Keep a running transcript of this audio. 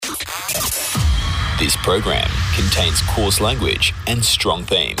This program contains coarse language and strong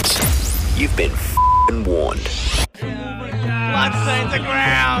themes. You've been f***ing warned. Blood stains the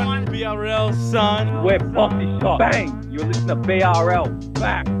ground. BRL, son. We're bossy shot. Bang! You're listening to BRL.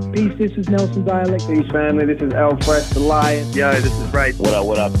 Back. Peace, this is Nelson Dialect. Peace, family. This is Alfred the Lion. Yo, this is Ray.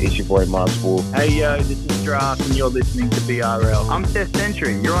 What up? It's your boy, Marspool. Hey, yo, this is Draft, and you're listening to BRL. I'm Seth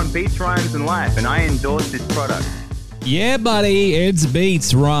Century. You're on Beats, Rhymes, and Life, and I endorse this product. Yeah, buddy, it's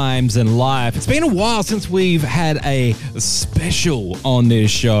Beats, Rhymes, and Life. It's been a while since we've had a special on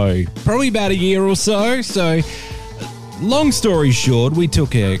this show. Probably about a year or so. So, long story short, we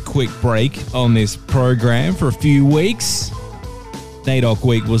took a quick break on this program for a few weeks. NAIDOC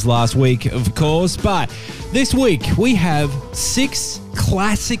week was last week, of course. But this week, we have 6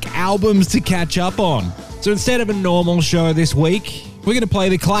 classic albums to catch up on. So instead of a normal show this week, we're going to play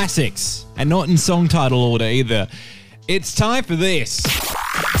the classics. And not in song title order either. It's time for this.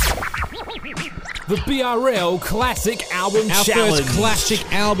 The BRL Classic Album Challenge. Our first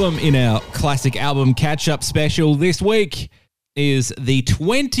classic album in our classic album catch-up special this week is the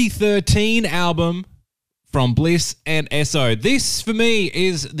 2013 album from Bliss and Esso. This, for me,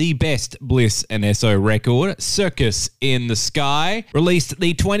 is the best Bliss and Esso record, Circus in the Sky, released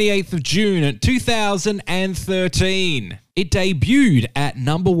the 28th of June 2013. It debuted at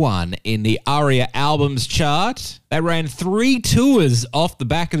number 1 in the ARIA Albums chart. They ran 3 tours off the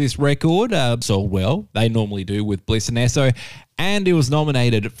back of this record, sold well. They normally do with Bliss and Esso. And it was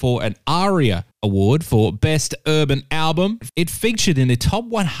nominated for an ARIA Award for Best Urban Album. It featured in the top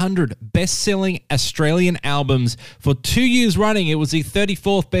 100 best-selling Australian albums for 2 years running. It was the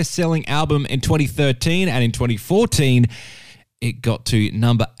 34th best-selling album in 2013, and in 2014, it got to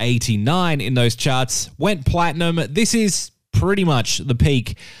number 89 in those charts, went platinum. This is pretty much the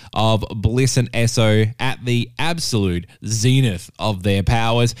peak of Bliss and Esso at the absolute zenith of their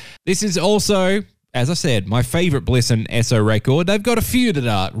powers. This is also, as I said, my favorite Bliss and Esso record. They've got a few that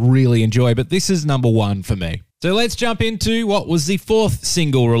I really enjoy, but this is number 1 for me. So let's jump into what was the 4th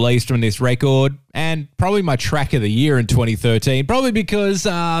single released from this record, and probably my track of the year in 2013, probably because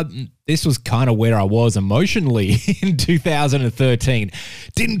this was kind of where I was emotionally in 2013.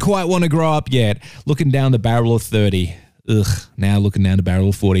 Didn't quite want to grow up yet, looking down the barrel of 30. Ugh, now looking down the barrel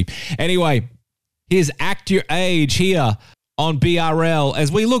of 40. Anyway, here's Act Your Age here on BRL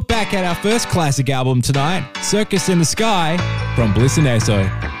as we look back at our first classic album tonight, Circus in the Sky from Bliss and Esso.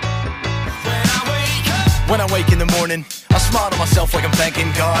 When I wake in the morning, I smile to myself like I'm thanking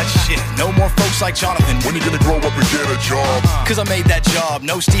God. Shit, no more folks like Jonathan. When you gonna grow up and get a job? Cause I made that job.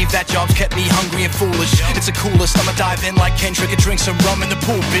 No, Steve, that job's kept me hungry and foolish. It's the coolest, I'ma dive in like Kendrick and drink some rum in the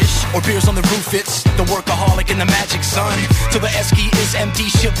pool, bitch. Or beers on the roof, it's the workaholic and the magic sun. Till the esky is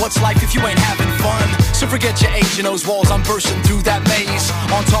empty, shit, what's life if you ain't having fun? So forget your age and those walls, I'm bursting through that maze.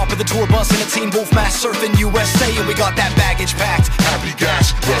 On top of the tour bus in a Teen Wolf mask, surfing USA, and we got that baggage packed. Happy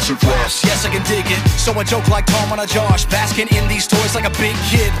gas, blessed rest. Yes, I can dig it. So I joke like Tom on a Josh, basking in these toys like a big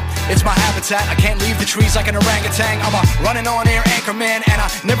kid. It's my habitat, I can't leave the trees like an orangutan. I'm a running on air anchor man, and I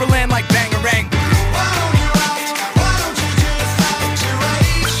never land like Bangarang. Why don't you act? Why don't you just act your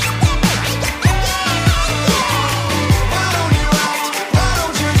age? Why don't you act? Why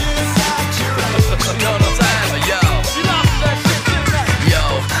don't you just act your age? You know what I'm saying? Yo,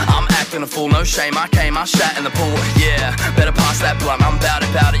 I'm acting a fool, no shame. I came, I shat in the pool. Yeah, better pass that blunt. I'm bout it.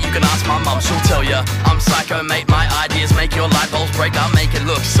 You can ask my mum, she'll tell ya. I'm psycho, mate. My ideas make your light bulbs break. I make it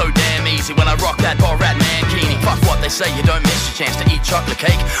look so damn easy when I rock that Borat mankini. Fuck what they say, you don't miss your chance to eat chocolate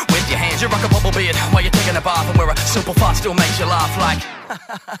cake with your hands. You rock a bubble beard while you're taking a bath, and where a simple fart still makes you laugh like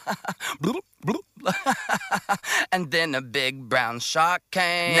bloop, bloop. And then a big brown shark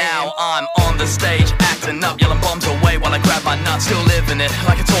came. Now I'm on the stage acting up, yelling bombs away while I grab my nuts. Still living it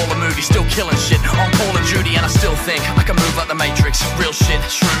like it's all a movie, still killing shit on Call of Duty, and I still think I can move like the Matrix. Real shit,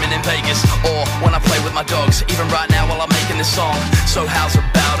 shrooming in Vegas, or when I play with my dogs. Even right now while I'm making this song. So how's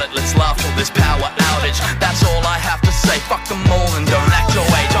about it? Let's laugh till this power outage. That's all I have to say. Fuck them all and don't act your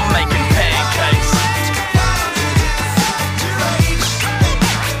age. I'm making pancakes.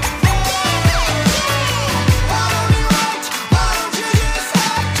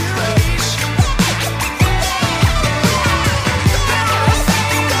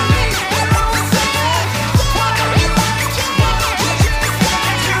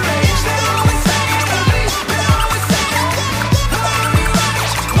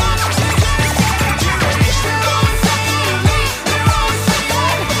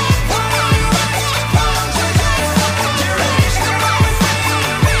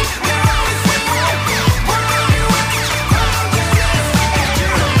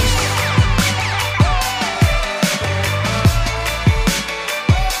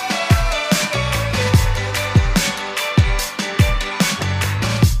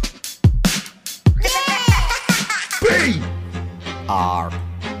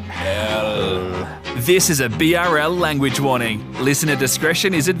 This is a BRL language warning. Listener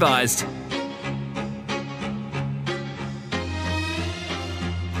discretion is advised.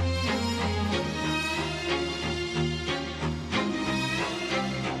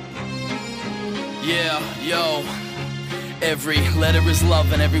 Yeah, yo. Every letter is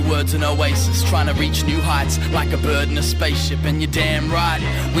love and every word's an oasis. Trying to reach new heights like a bird in a spaceship. And you're damn right,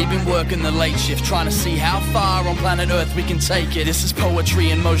 we've been working the late shift, trying to see how far on planet Earth we can take it. This is poetry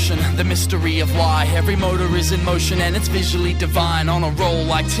in motion, the mystery of why every motor is in motion and it's visually divine. On a roll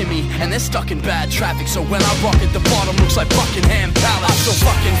like Timmy, and they're stuck in bad traffic. So when I rock it, the bottom looks like Buckingham Palace. I'm so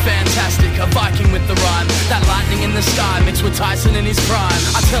fucking fantastic, a Viking with the rhyme. That lightning in the sky mixed with Tyson in his prime.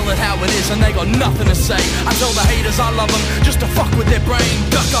 I tell it how it is and they got nothing to say. I tell the haters I love them just to fuck with their brain.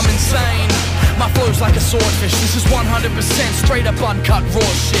 Duck, I'm insane. My flow's like a swordfish. This is 100% straight up uncut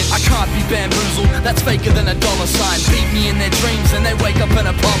raw shit. I can't be bamboozled, that's faker than a dollar sign. Beat me in their dreams and they wake up and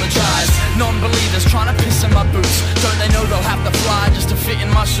apologize. Non-believers trying to piss in my boots. Don't they know they'll have to fly just to fit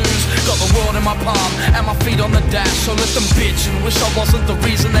in my shoes? Got the world in my palm and my feet on the dash. So let them bitch and wish I wasn't the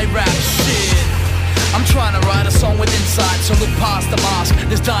reason they rap. Shit, I'm trying to write a song with insight, so look past the mask,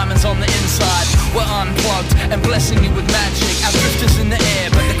 there's diamonds on the inside. We're unplugged and blessing you with magic. Our drifters in the air,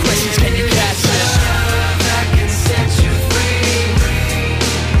 but the question is, can you catch it? Love that can set you free,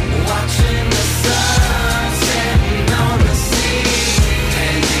 watching the sun setting on the sea,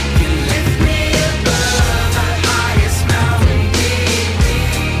 and it can lift me above the highest mountain peak.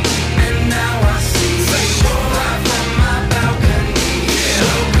 And now I see right from my balcony.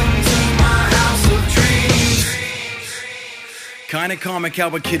 Welcome to my house of dreams. Kinda comic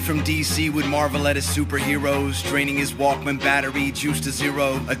how a kid from DC would marvel at his superheroes, draining his Walkman battery, juice to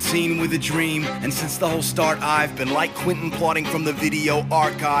zero. A teen with a dream, and since the whole start I've been like Quentin plotting from the video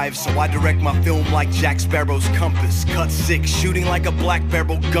archive. So I direct my film like Jack Sparrow's compass. Cut 6, shooting like a black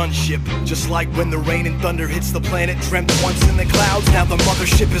barrel gunship. Just like when the rain and thunder hits the planet. Dreamt once in the clouds, now the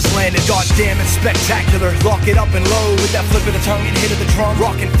mothership has landed. God damn it, spectacular. Lock it up and low with that flip of the tongue and hit of the drum.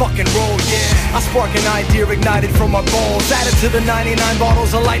 Rock and fucking roll, yeah. I spark an idea ignited from my balls, added to the 99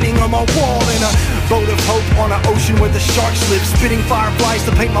 bottles of lightning on my wall. In a boat of hope on an ocean where the sharks live, spitting fireflies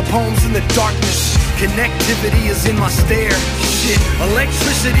to paint my poems in the darkness. Connectivity is in my stare. Shit,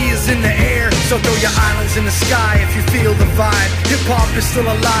 electricity is in the air. So throw your islands in the sky if you feel the vibe. Hip-hop is still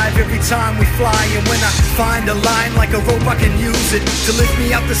alive every time we fly. And when I find a line like a rope, I can use it to lift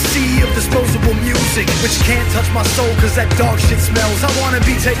me out the sea of disposable music, which can't touch my soul cause that dog shit smells. I wanna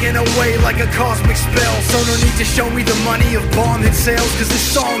be taken away like a cosmic spell. So no need to show me the money of bomb hit sales, cause this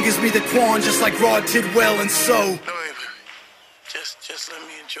song gives me the quan just like Rod Tidwell. And so just let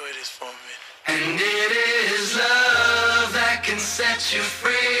me enjoy this for a minute. And it is love that can set you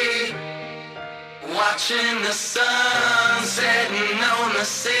free, watching the sun setting on the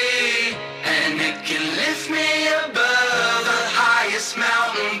sea, and it can lift me above the highest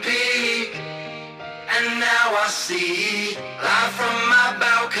mountain peak. And now I see life from my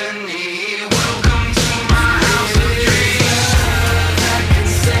balcony. Welcome to my house of dreams. Love that can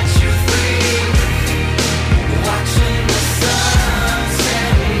set you free, watching the sun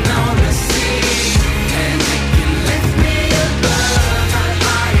setting on the sea, and it can lift me above the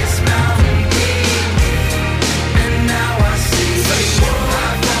highest mountain peak. And now I see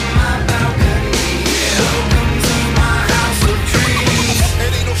life from my balcony. Welcome to my house of dreams.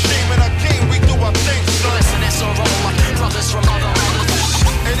 It ain't no shame in our king, we do our thing, son. Listen, it's all like brothers from other mothers.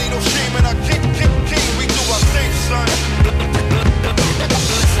 It ain't no shame in our king, we do our thing, son.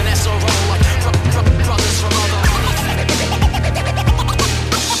 Listen, it's all like brothers from other mothers.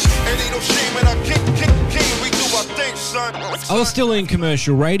 It ain't no shame in our king, we do our thing, son. I was still in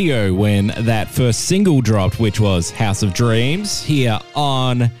commercial radio when that first single dropped, which was House of Dreams, here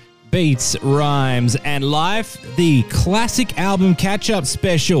on Beats, Rhymes and Life, the classic album catch-up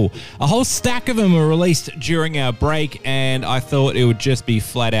special. A whole stack of them were released during our break, and I thought it would just be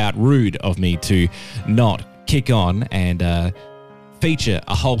flat out rude of me to not kick on and feature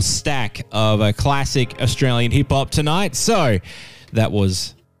a whole stack of classic Australian hip-hop tonight. So that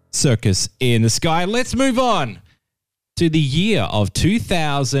was Circus in the Sky. Let's move on to the year of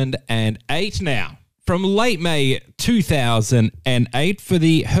 2008 now. From late May 2008 for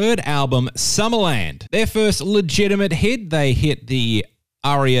the Heard album Summerland. Their first legitimate hit, they hit the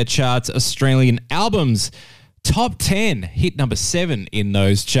ARIA charts Australian albums top 10, hit number 7 in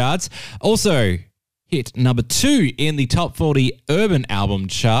those charts. Also hit number 2 in the top 40 urban album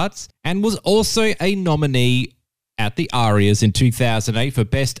charts, and was also a nominee at the ARIAs in 2008 for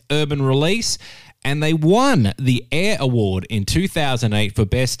Best Urban Release, and they won the AIR Award in 2008 for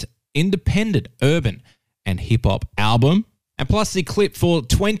Best Independent Urban and Hip Hop Album. And plus the clip for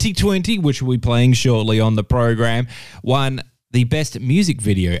 2020, which we'll be playing shortly on the program, won the best music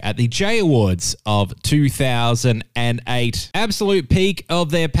video at the J Awards of 2008. Absolute peak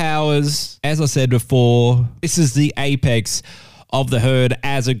of their powers. As I said before, this is the apex of the Herd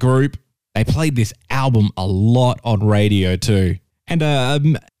as a group. They played this album a lot on radio too.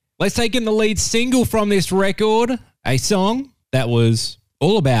 And let's take in the lead single from this record, a song that was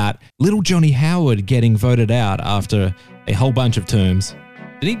all about little Johnny Howard getting voted out after a whole bunch of terms.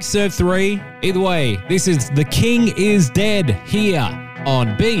 Did he serve 3? Either way, this is The King Is Dead here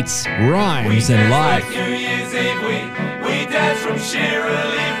on Beats, Rhymes, and Life. Like New Year's Eve, we dance from sheer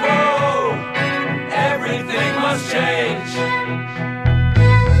relief. Whoa, everything must change.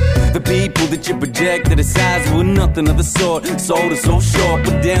 The people that you project to the size were nothing of the sort. Sold us so short,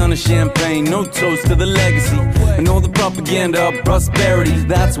 put down the champagne, no toast to the legacy. And all the propaganda of prosperity,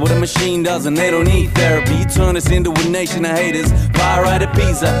 that's what a machine does, and they don't need therapy. You turn us into a nation of haters, fire right at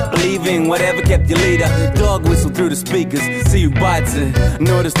Pisa, believing whatever kept your leader. Dog whistle through the speakers, see who bites it.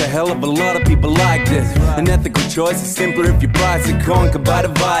 Noticed a hell of a lot of people like this. An ethical choice is simpler if you price it, conquered by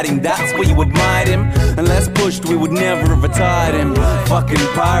dividing. That's where you admired him. Unless pushed, we would never have retired him. Fucking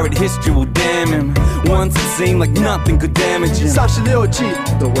pirate history will damn him. Once it seemed like nothing could damage him. 36计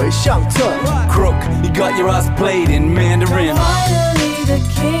的为相册 Crook, you got your ass played in Mandarin. Finally the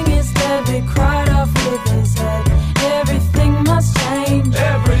king is dead, we cried off with his head. Everything must change.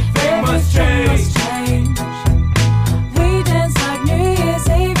 Everything must change. We dance like New Year's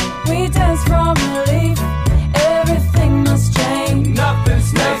Eve. We dance from relief. Everything must change. Nothing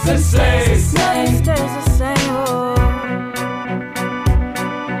stays the same. Nothing stays the same. Oh.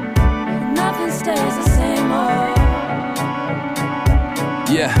 Nothing stays the same. Oh.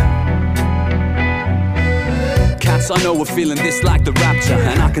 Yeah. Cats I know are feeling this like the rapture,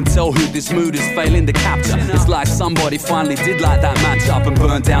 and I can tell who this mood is failing to capture. It's like somebody finally did light that match up and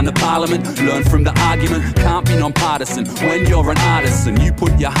burn down the parliament. Learn from the argument, can't be non-partisan. When you're an artisan, you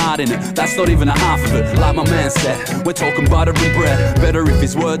put your heart in it. That's not even a half of it, like my man said. We're talking butter and bread. Better if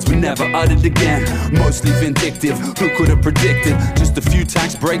his words were never uttered again. Mostly vindictive, who could have predicted? Just a few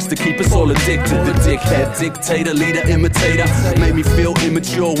tax breaks to keep us all addicted. The dickhead, dictator, leader, imitator made me feel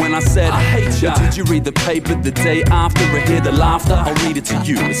immature when I said I hate ya. Did you read the paper the day after I hear the laughter? I'll read it to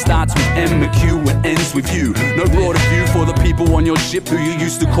you. It starts with M and Q and ends with you. No broader view for the people on your ship who you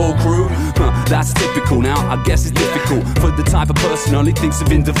used to call crew. That's typical. Now I guess it's difficult for the type of person only thinks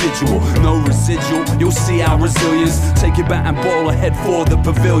of individual. No residual. You'll see our resilience. Take your bat and ball ahead for the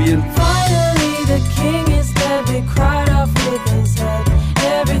pavilion. Finally the king is dead, we cried off with his head.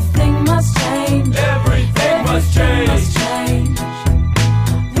 Everything must change. Everything must change.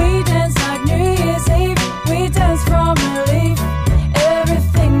 We dance like New Year's Eve. We dance from relief.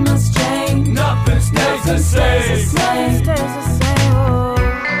 Everything must change. Nothing stays the same. Nothing stays the same. Oh.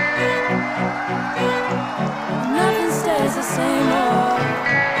 Nothing stays the same. Oh.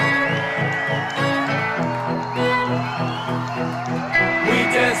 We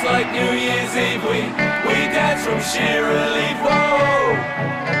dance like New Year's Eve. We dance from sheer relief. Whoa,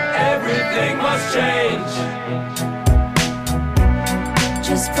 everything must change.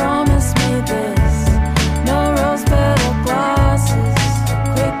 Just promise me this. No rose-petal glasses.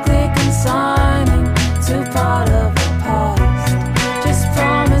 Quickly consigning to part of the past. Just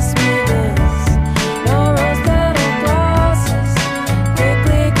promise me this. No rose-petal glasses.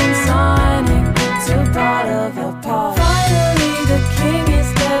 Quickly consigning to part of the past. Finally the king is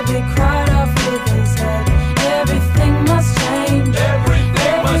dead, we cried off with his head. Everything must change.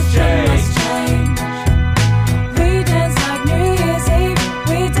 Everything must change. We dance like New Year's Eve.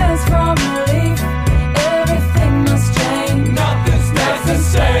 We dance from relief. Everything must change. Nothing stays the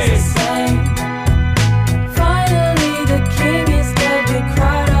same. Finally the king is dead, we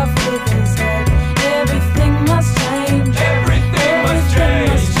cried off with his head. Everything must change. Everything must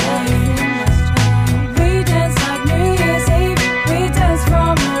change. We dance like New Year's Eve. We dance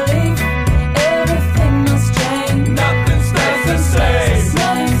from relief. Everything must change. Nothing stays the same.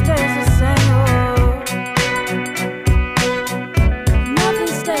 Nothing stays the same. Oh.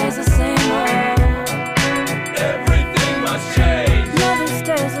 Nothing stays the same. Oh. Everything must change. Nothing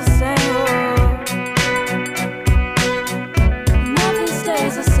stays the same. Oh. Nothing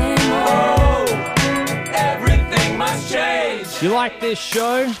stays the same. Oh, everything must change. You like this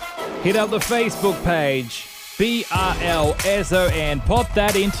show? Hit up the Facebook page, BRL Ezzo, and pop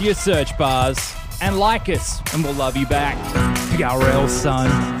that into your search bars. And like us, and we'll love you back. BRL, son.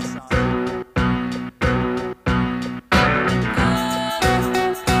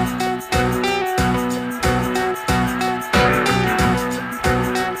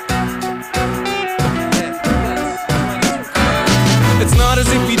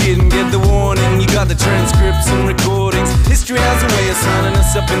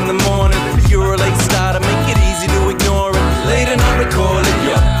 up in the morning. You're a late starter, make it easy to ignore it. Later not recall it,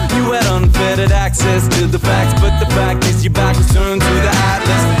 yeah. You had unfettered access to the facts, but the fact is your back was turned to the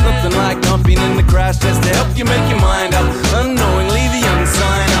atlas. Nothing like jumping in the crash test to help you make your mind up. Unknowingly the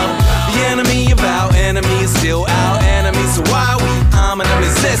unsigned up. The enemy of our enemy is still our enemy. So why are we arming to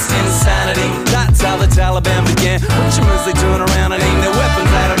resist insanity? That's how the Taliban began. Watch them as they turn around and aim their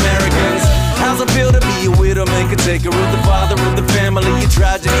weapons at Americans. How's it feel to be a widow, make a taker of the father of the family? Your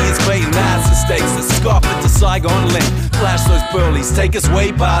tragedy is fate, and that's the stakes. The scarf at the Saigon link. Flash those burleys, take us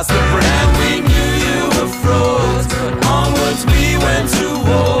way past the brink. And we knew you were frauds, but onwards we went to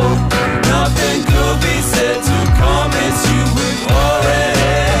war. Nothing could be said to convince you we've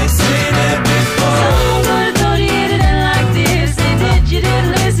already seen it before. Someone could have told you it ain't like this. They did, you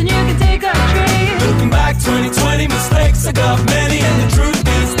didn't listen, you can take a trip. Looking back, 2020 mistakes, I got many, and the truth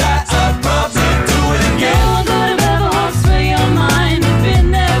is that I'd probably do it again. No one could have ever hoped for your mind. You've been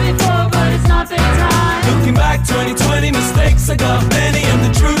there before, but it's not their time. Looking back, 2020 mistakes, I got many, and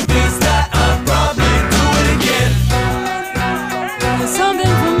the truth is that I'd probably do it again. There's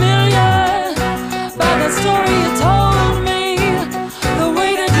something familiar about that story you told me. The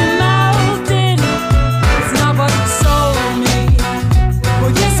way that you mouthed it, it's not what you sold me.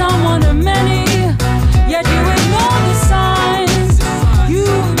 Well, yes, I'm one of many, yet you ignore the signs.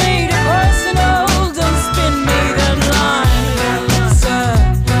 You've made it personal, don't spin me that line. Sir,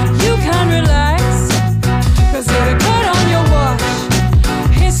 you can relax, 'cause it'll cut on your watch.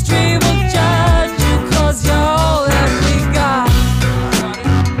 History will judge you, 'cause you're all that we got.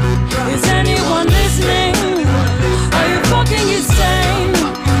 Is anyone listening? Are you fucking insane?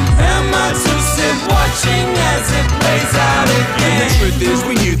 Am I to sit watching as it plays out again? The truth is,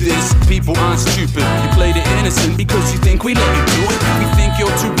 we knew this. People aren't stupid. You played it innocent because you think we let you do it. We think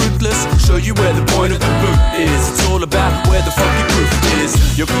you're too ruthless. Show you where the point of the boot is. It's all about where the fucking proof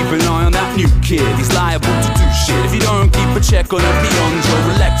is. You'll keep an eye on that new kid. He's liable to do shit if you don't keep a check on him beyond your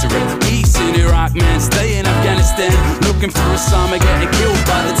electorate. Peace in Iraq, man. Stay in Afghanistan. Looking for Osama, getting killed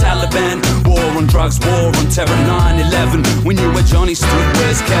by the Taliban. War on drugs, war on terror. 9/11. We knew where Johnny stood.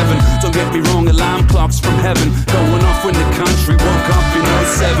 Where's Kevin? Don't get me wrong, alarm clocks from heaven going off when the country woke up in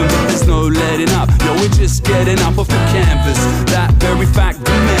 07. But there's no letting up. No, we're just getting up off the canvas. That very fact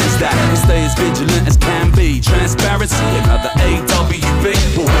demands that we stay as vigilant as can be. Transparency, another AWB.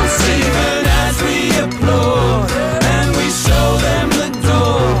 But we'll see. Even as we applaud and we show them the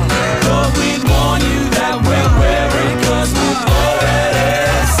door, thought we'd warn you that we're wary, 'cause we've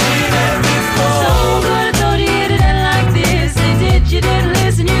already seen it before. Someone could have told you it ain't like this. They did, you didn't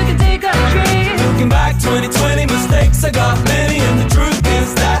listen, you can take a trip. Looking back, 2020 mistakes, I got many, and the truth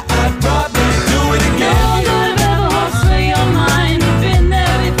is that I'd probably do it No again. one could have ever hoped for your mind. You've been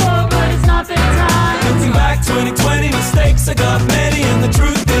there before, but it's not their time. Looking back, 2020 mistakes, I got many, and the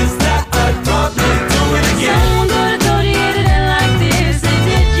truth is that I'd probably do it again. Someone could have told you it ain't like this. They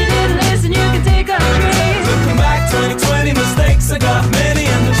did, you didn't listen, you can take a trip. Looking back, 2020 mistakes, I got many,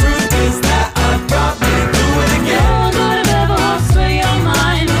 and the truth is that I'd probably do it No again. one could have ever hoped for your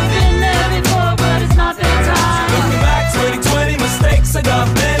mind. You've been there before, but it's not their time. Looking back, 2020 mistakes, I got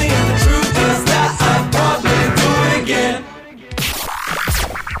many, and the truth is that I'd probably do it again.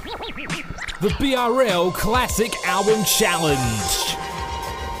 The BRL Classic Album Challenge.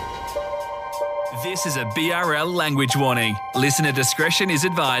 This is a BRL language warning. Listener discretion is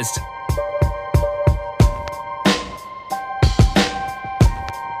advised.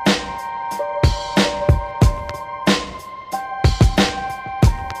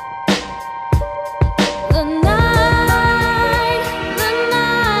 The night,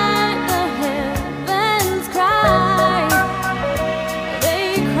 the heavens cried.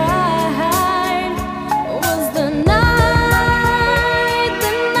 They cried. Was the night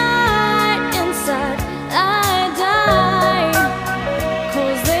inside I died.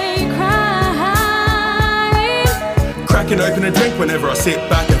 'Cause they cried. Cracking open a drink whenever I sit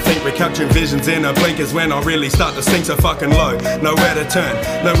back and think we're capturing visions in a blink is when I really start to sink so fucking low. Nowhere to turn,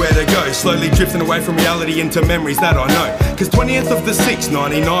 nowhere to go. Slowly drifting away from reality into memories that I know. 'Cause 20th of the 6th,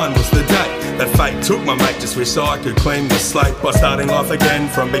 99 was the day that fate took my mate. Just wish I could clean the slate by starting life again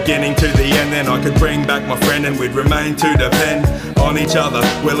from beginning to the end. Then I could bring back my friend and we'd remain to depend on each other.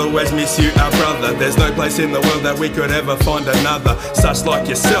 We'll always miss you, our brother. There's no place in the world that we could ever find another such like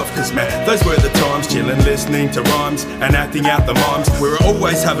yourself. 'Cause man, those were the times, chilling, listening to rhymes and acting out the mimes. We were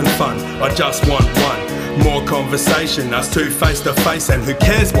always having fun. I just want one more conversation, us two face to face. And who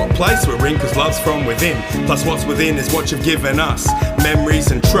cares what place we're in, 'cause love's from within. Plus what's within is what you've given us.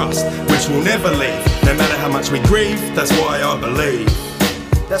 Memories and trust, which will never leave. No matter how much we grieve, that's why I believe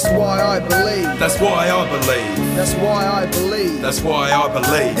That's why I believe. That's why I believe. That's why I believe. That's why I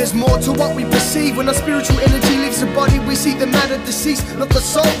believe. There's more to what we perceive. When our spiritual energy leaves the body, we see the matter deceased, not the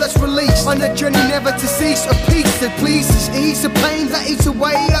soul that's released. On a journey never to cease, a peace that pleases, ease the pain that eats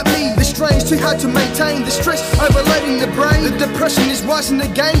away at me. The strange too hard to maintain, the stress overloading the brain. The depression is rising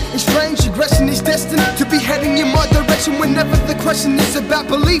again, it's strange. Aggression is destined to be heading in my direction. Whenever the question is about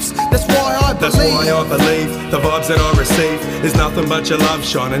beliefs, that's why I believe. That's why I believe. The vibes that I receive is nothing but your love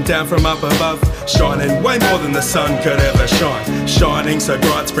shining down from up above, shining way more than the sun could ever shine. Shining so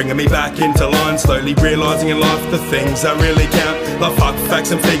bright, it's bringing me back into line. Slowly realising in life the things that really count. Like fuck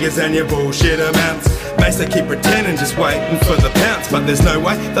facts and figures and your bullshit amounts. Mates, they keep pretending, just waiting for the pounce. But there's no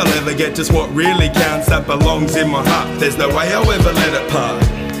way they'll ever get just what really counts. That belongs in my heart. There's no way I'll ever let it part.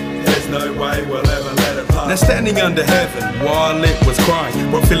 There's no way we'll ever let it part. Now standing under heaven while it was crying,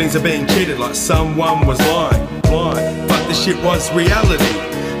 brought feelings of being cheated like someone was lying. Blind, but the shit was reality.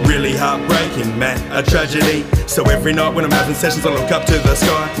 Really heartbreaking, man, a tragedy. So every night when I'm having sessions, I look up to the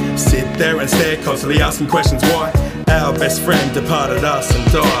sky, sit there and stare, constantly asking questions why. Our best friend departed us and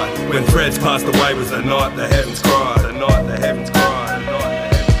died. When threads passed away was the night the heavens cried. The night the heavens cried.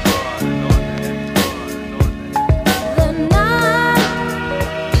 The night the heavens cried.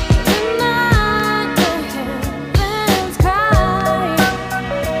 The night the heavens cried.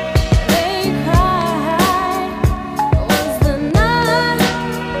 The night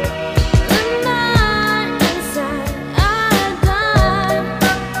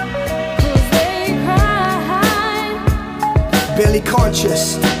the heavens barely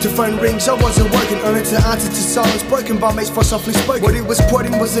conscious. To phone rings, I wasn't working, only to answer to silence broken by mates for softly spoken. What it was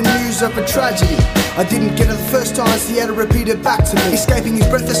quoting was the news of a tragedy. I didn't get it the first time, so he had to repeat it back to me. Escaping his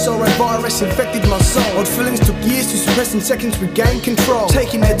breath, the sorrow virus infected my soul. Old feelings took years to suppress, in seconds regained control,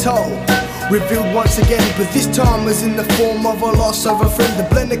 taking their toll. Revealed once again, but this time was in the form of a loss of a friend. The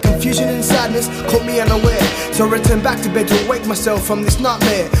blend of confusion and sadness caught me unaware, so I returned back to bed to wake myself from this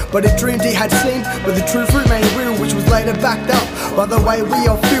nightmare. But a dream he had seen, but the truth remained real, which was later backed up by the way we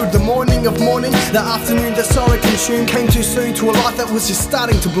all feel. The morning of mourning, the afternoon that sorrow consumed, came too soon to a life that was just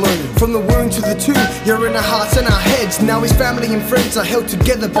starting to bloom. From the wound to the tomb, you're in our hearts and our heads. Now his family and friends are held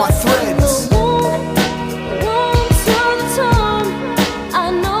together by threads.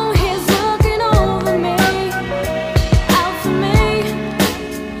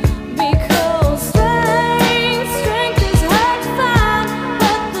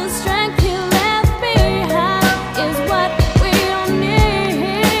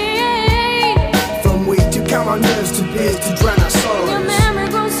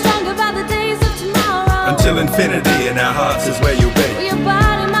 Until infinity in our hearts is where you'll be. Your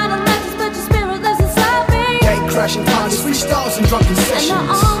body might have left us, but your spirit lives inside me. Gate crashing parties, freestyles and drunken sessions. And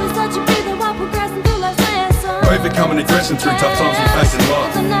I always thought you'd be there while progressing through life's lessons. Overcoming aggression through tough times we face in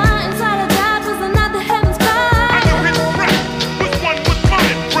life. The night inside of that was the night the heavens cried. I know his breath was one with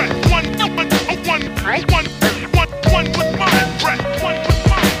mine breath. One with mine breath. One with mine breath. One with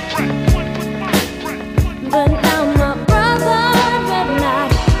mine breath. One with mine breath. But now my brother, but not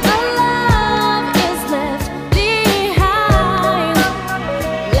the love is left behind.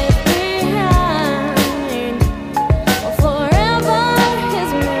 Left behind. Forever his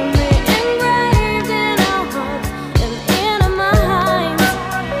memory engraved in our hearts and in our minds.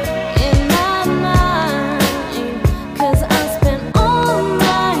 In my mind. 'Cause I spent all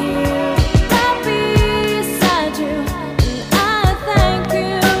my youth right beside you. And I thank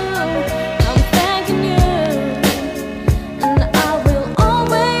you. I'm thanking you. And I will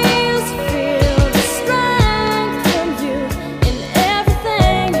always feel the strength from you in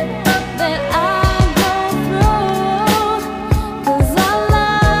everything that I go through. 'Cause I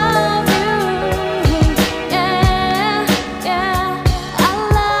love you. Yeah, yeah. I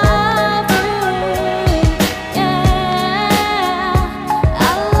love you. Yeah, I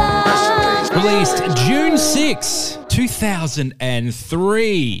love you. Released June 6,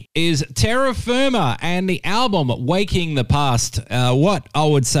 2003 is Terra Firma and the album Waking the Past. What I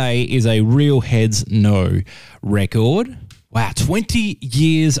would say is a real heads no record. Wow, 20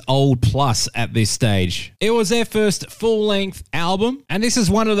 years old plus at this stage. It was their first full-length album, and this is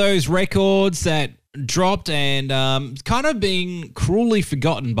one of those records that dropped and kind of being cruelly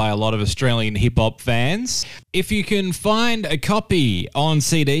forgotten by a lot of Australian hip-hop fans. If you can find a copy on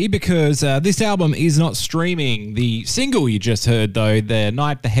CD, because this album is not streaming. The single you just heard, though, The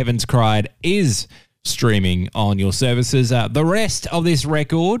Night the Heavens Cried, is streaming on your services. The rest of this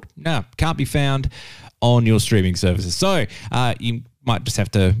record, can't be found on your streaming services. So you might just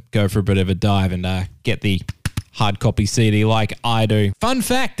have to go for a bit of a dive and get the hard copy CD like I do. Fun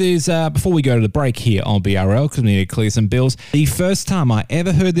fact is, before we go to the break here on BRL, because we need to clear some bills, the first time I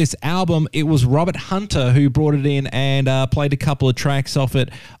ever heard this album, it was Robert Hunter who brought it in and played a couple of tracks off it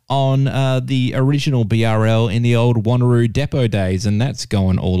on the original BRL in the old Wanneroo Depot days, and that's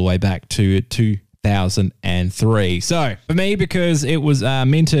going all the way back to 2003. So for me, because it was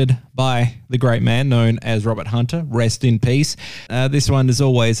minted by the great man known as Robert Hunter, rest in peace, this one has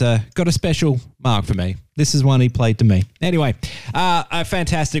always got a special mark for me. This is one he played to me. Anyway, a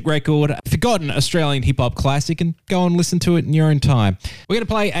fantastic record, forgotten Australian hip-hop classic, and go and listen to it in your own time. We're going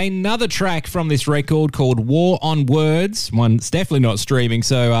to play another track from this record called War on Words. One's definitely not streaming,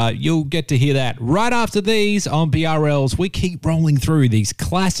 so you'll get to hear that right after these on BRLs. We keep rolling through these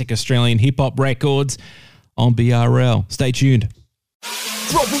classic Australian hip-hop records on BRL. Stay tuned.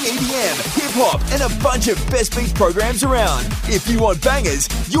 Dropping EDM, hip-hop, and a bunch of best beats programs around. If you want bangers,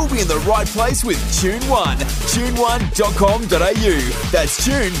 you'll be in the right place with Tune One. Tune1.com.au. That's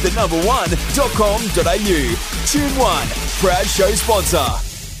tune, the number 1.com.au. Tune One, proud show sponsor.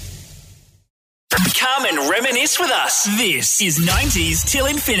 Come and reminisce with us. This is 90s Till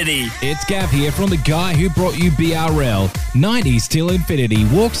Infinity. It's Gav here from the guy who brought you BRL. 90s Till Infinity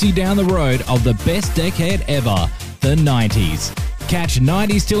walks you down the road of the best decade ever, the 90s. Catch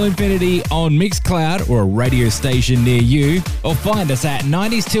 90s Till Infinity on Mixcloud or a radio station near you, or find us at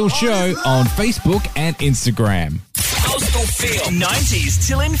 90s Till Show on Facebook and Instagram. Coastal Feel. 90s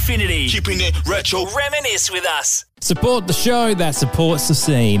Till Infinity. Keeping it retro. Reminisce with us. Support the show that supports the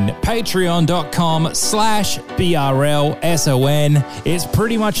scene. Patreon.com/BRLSON. It's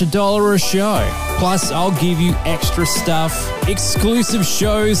pretty much $1 a show. Plus, I'll give you extra stuff, exclusive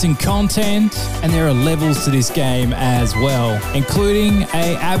shows and content, and there are levels to this game as well, including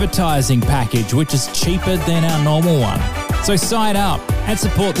a advertising package, which is cheaper than our normal one. So sign up and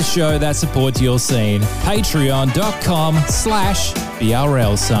support the show that supports your scene.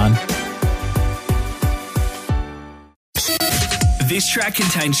 Patreon.com/BRL, son. This track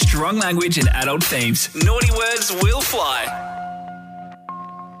contains strong language and adult themes. Naughty words will fly.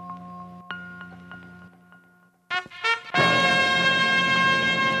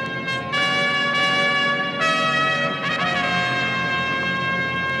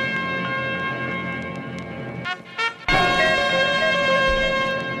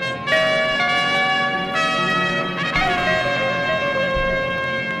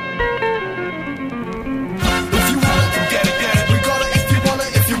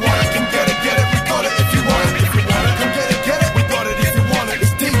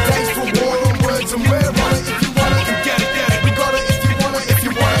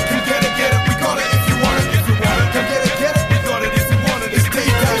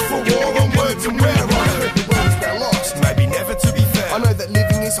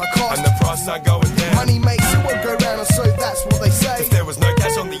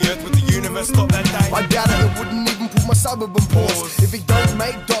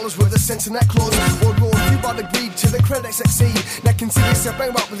 In that clause, or Lord, you but agreed to the credits succeed. Now consider yourself bang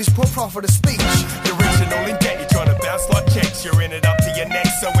up with this poor prophet of speech. You're original in debt, you're trying to bounce like checks. You're in it up to your neck,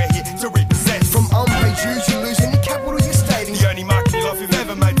 so we're here to repossess. From unpaid dues, you lose any capital you're stating. The only marketing off you've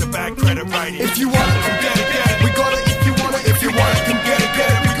ever made the bad credit rating. If you want it, come get it, get it. We got it. If you want it, if you want it, come get it,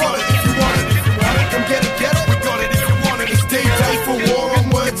 get it. We got it. If you want it, if you want it, come get it, get it. We got it. If you want it, it's D-Day for war on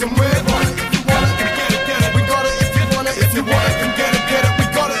words and we're on it. If you want it, come get it, get it. We got it. If you want it, if you want it, come get it, get it. We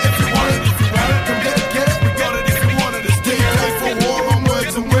got it. If you want it, if you want it, come get it, get it. We got it. If you want it, it's D-Day for war on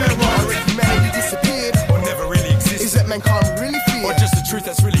words and we're on it. If humanity disappeared or never really existed, is that mankind really fear, or just the truth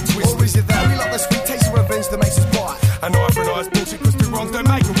that's really twisted? Or is it that we like the sweet taste of revenge that makes us bite? An eye for an eye is bullshit, cause two wrongs don't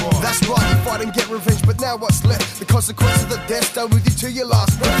make a right. That's right, you fight and get revenge, but now what's left? The consequence of the death, stay with you till your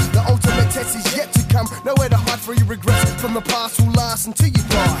last breath. The ultimate test is yet to come, nowhere to hide for your regrets. From the past will last until you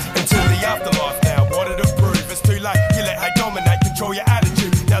die. Until the afterlife now, what did it prove? It's too late, you let hate dominate, control your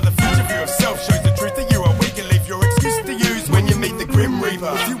attitude. Now the future view of self shows the truth that you are weak and leave your excuse to use when you meet the Grim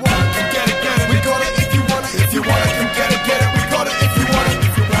Reaper. If you want it, come get it, get it. We got it. If you want it, if you want it, come get it, get it. We got it. If you want it,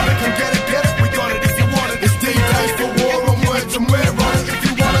 if you want it, come get it, get it. We got it. If you want it, it's D-Day for war on words and we're on it. If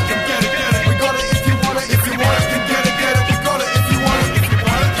you want it, come get it, get it. We got it. If you want it, if you want it, come get it, get it. We got it. If you want it, if you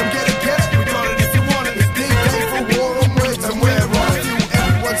want it, come get it, get it. We got it. If you want it, it's D-Day for war on words and we're on it.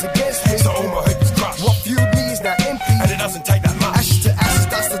 Everyone's against me, so all my hope is crushed. What fueled me is now empty, and it doesn't take that much. Ashes to ashes,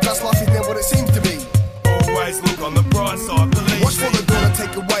 dust to dust. Life is never what it seems to be. Always look on the bright side, believe. Watch for the dawn and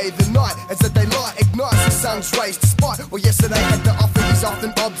take away the night. As the daylight ignites, the sun's rays. Despite what yesterday had to offer is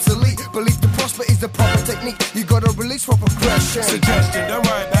often obsolete. Belief to prosper is the proper technique. You gotta release for progression. Suggestion, don't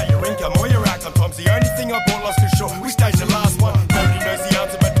worry about your income or your outcome. Time's the only thing I bought lost for sure. We staged the last one. Nobody knows the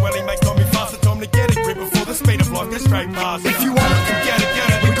answer, but dwelling makes me faster. Time to get it grip before the speed of great master. If you want it, come get it,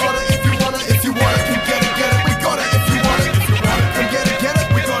 we got it. If you want it, come get it, we got it. If you want it, come get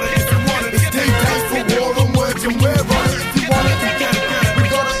it, we got it. If you want it, it's D-Day for war on words and we're on it. If you want it, come get it, we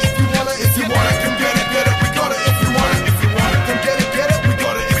got it. If you want it, come get it, we got it. If you want it, come get it, we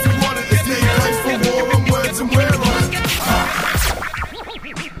got it. If you want it, it's D-Day for war on words and we're on it.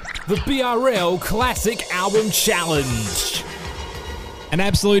 The BRL Classic Album Challenge. An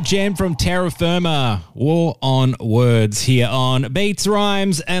absolute gem from Terra Firma. War on Words here on Beats,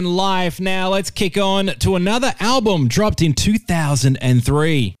 Rhymes and Life. Now let's kick on to another album dropped in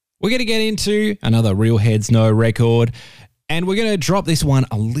 2003. We're going to get into another Real Heads Know record. And we're going to drop this one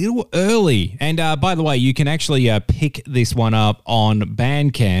a little early. And by the way, you can actually pick this one up on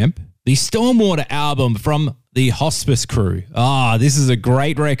Bandcamp. The Stormwater album from the Hospice Crew. This is a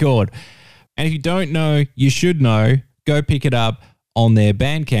great record. And if you don't know, you should know. Go pick it up on their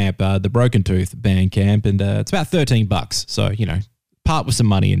Bandcamp, the Broken Tooth Bandcamp. And it's about $13. So, part with some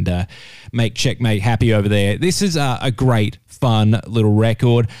money and make Checkmate happy over there. This is a great, fun little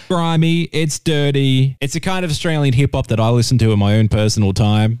record. Grimy, it's dirty. It's a kind of Australian hip-hop that I listen to in my own personal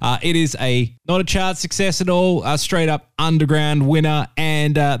time. It is not a chart success at all, a straight-up underground winner,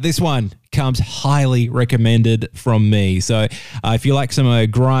 and this one comes highly recommended from me. So if you like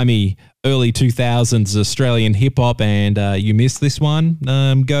some grimy early 2000s Australian hip-hop and you missed this one,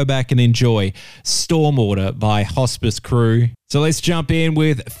 go back and enjoy Stormwater by Hospice Crew. So let's jump in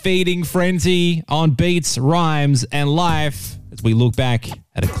with Feeding Frenzy on Beats, Rhymes and Life as we look back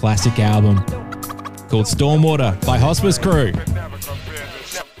at a classic album called Stormwater by Hospice Crew.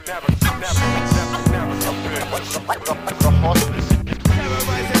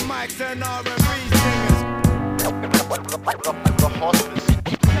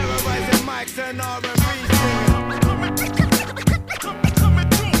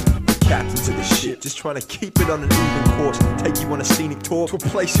 Captains of the ship, just trying to keep it on an even course. Take you on a scenic tour to a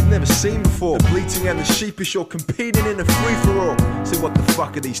place you've never seen before. The bleating and the sheepish all competing in a free-for-all. So what the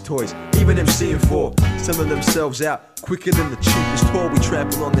fuck are these toys even MCing for? Selling themselves out quicker than the cheapest tour. We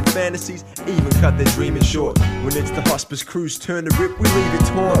trample on their fantasies, even cut their dreaming short. When it's the Hospice Crew's turn to rip, we leave it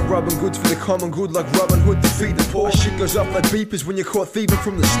torn. Like rubbing goods for the common good, like Robin Hood to feed the poor. Shit goes up like beepers when you're caught thieving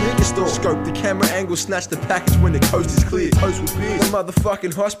from the sneaker store. Scope the camera angle, snatch the package when the coast is clear. Toast with beers, the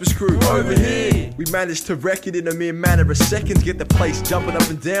motherfucking Hospice Crew over here. We managed to wreck it in a mere matter of seconds. Get the place jumping up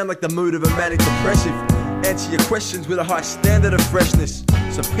and down like the mood of a manic depressive. Answer your questions with a high standard of freshness.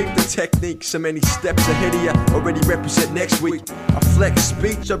 So pick the technique, so many steps ahead of you. Already represent next week. I flex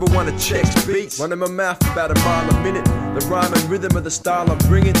speech over one of Check's beats. Running my mouth about a mile a minute. The rhyme and rhythm of the style I'm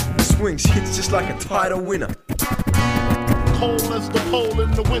bringing. The swings hits just like a title winner. Cold as the pole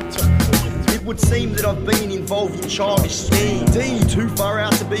in the winter. It would seem that I've been involved in childish schemes. Deemed too far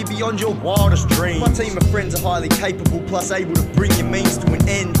out to be beyond your wildest dreams. My team of friends are highly capable, plus able to bring your means to an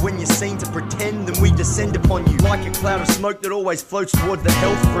end. When you seem to pretend, then we descend upon you like a cloud of smoke that always floats towards the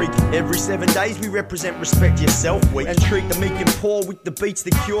health freak. Every 7 days we represent respect yourself weak and treat the meek and poor with the beats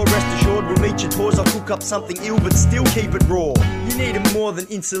the cure. Rest assured we'll meet your tours. I'll cook up something ill but still keep it raw. You need it more than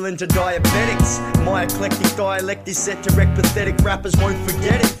insulin to diabetics. My eclectic dialect is set to wreck pathetic rappers, won't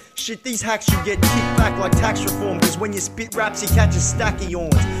forget it. Shit, these hacks you get kicked back like tax reform. Cause when you spit raps you catch a stack of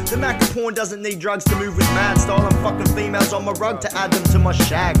yawns. The Mac of porn doesn't need drugs to move with mad style. I'm fucking females on my rug to add them to my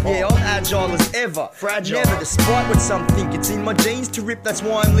shag. Yeah, I'm agile as ever, fragile never, despite what some think. It's in my genes to rip, that's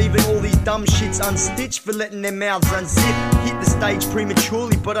why I'm leaving all these dumb shits unstitched for letting their mouths unzip. Hit the stage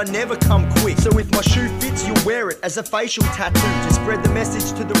prematurely, but I never come quick. So if my shoe fits, you'll wear it as a facial tattoo to spread the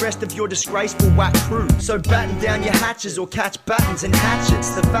message to the rest of your disgraceful whack crew. So batten down your hatches or catch battens and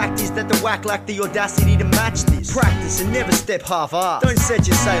hatchets. The fact is that the whack lack the audacity to match this. Practice and never step half-assed. Don't set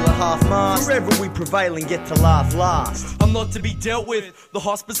your sailor half-mast. Forever we prevail and get to laugh last. I'm not to be dealt with. The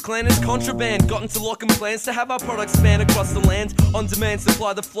Hospice clan is contraband. Got into lock and plans to have our products span across the land. On demand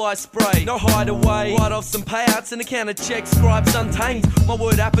supply the fly spray. No hideaway. Write off some payouts and account of checks. Scribes untamed. My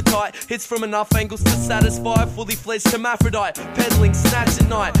word appetite hits from enough angles to satisfy a fully fledged hermaphrodite. Peddling snatch at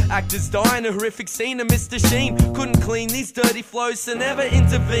night. Actors die in a horrific scene. And Mr. Sheen couldn't clean these dirty flows, so never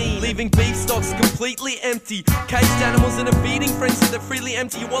intervene. Leaving beef stocks completely empty. Caged animals in a feeding frenzy that freely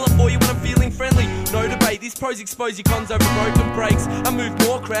empty your wallet for you when I'm feeling friendly. No debate, these pros expose your cons over broken breaks. I move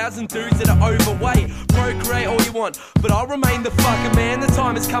more crowds and dudes that are overweight. Procreate all you want, but I'll remain the fucker man. The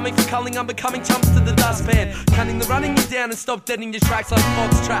time is coming for culling, I'm becoming chumps to the dustpan. Cutting the running you down and stop deadening your tracks like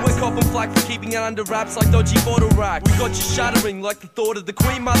fox traps. We're copping flack for keeping it under wraps like dodgy bottle racks. We got you shuddering like the thought of the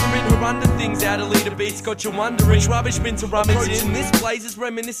Queen Mother in her under things. Out of leader beats got you wondering which rubbish bin to rummage in. This blaze is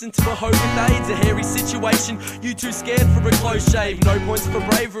reminiscent reminiscent to a hoe with AIDS, a hairy situation. You too scared for a close shave. No points for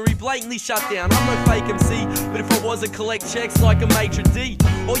bravery, blatantly shut down. I'm no fake MC, but if I was, I'd collect checks like a maitre d'.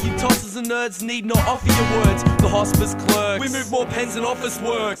 All you tossers and nerds need not offer your words. The hospice clerks, we move more pens than office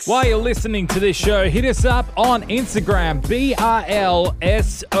works. While you're listening to this show, hit us up on Instagram, BRLSON,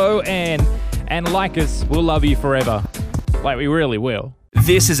 and like us. We'll love you forever. Like, we really will.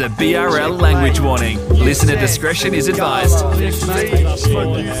 This is a BRL language warning. Listener discretion is advised.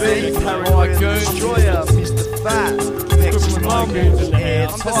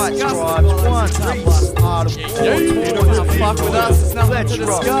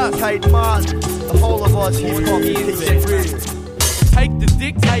 Take the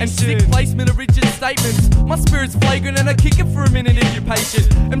dictation and sick placement of rigid statements. My spirit's flagrant and I kick it for a minute if you're patient.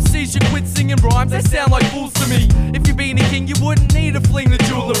 MCs should quit singing rhymes, they sound like fools to me. If you're being a king, you wouldn't need to fling the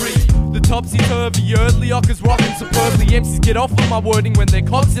jewellery. The topsy-turvy, early ockers rocking superbly. MCs get off on my wording when they're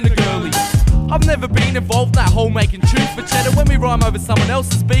cocks in a girly. I've never been involved in that whole making tunes for cheddar. When we rhyme over someone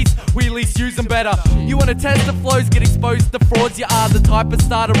else's beats, we at least use them better. You wanna test the flows, get exposed to frauds. You are the type of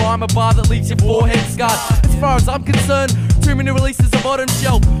starter rhyme, a bar that leaves your forehead scarred. As far as I'm concerned, too many releases are bottom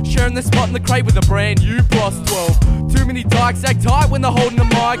shelf, sharing their spot in the crate with a brand new Bros 12. Too many dykes act tight when they're holding the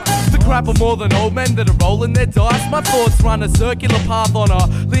mic. The crap are more than old men that are rolling their dice. My thoughts run a circular path on a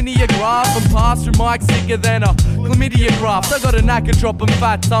linear graph and pass through mics sicker than a chlamydia graft. I got a knack of dropping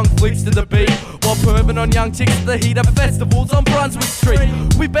fat tongue flicks to the beat while perving on young chicks at the heat of festivals on Brunswick Street.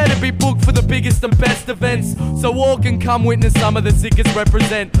 We better be booked for the biggest and best events, so all can come witness some of the sickest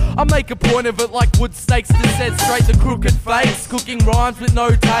represent. I make a point of it like wood stakes to set straight the crooked face, cooking rhymes with no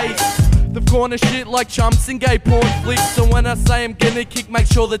taste. The corner shit like chumps and gay porn flicks, so when I say I'm gonna kick, make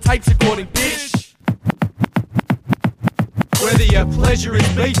sure the tape's recording, bitch. Whether your pleasure is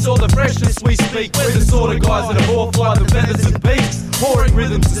beats or the freshness we speak, we're the sort of guys that have all fly the feathers and beaks, pouring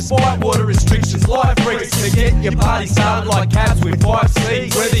rhythms despite water restrictions, live freaks to get your party started like cabs with 5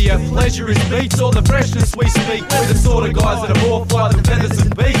 seats. Whether your pleasure is beats or the freshness we speak, we're the sort of guys that have all fly the feathers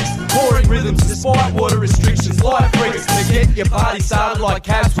and beaks, pouring rhythms despite water restrictions, live freaks to get your party started like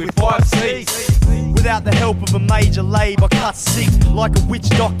cabs with 5 seats. Without the help of a major lab, I cut sick like a witch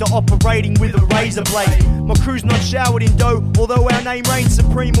doctor operating with a razor blade. My crew's not showered in dough, although our name reigns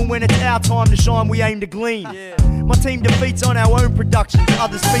supreme, and when it's our time to shine, we aim to glean. My team defeats on our own productions.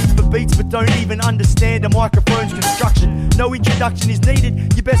 Others feed for beats but don't even understand a microphone's construction. No introduction is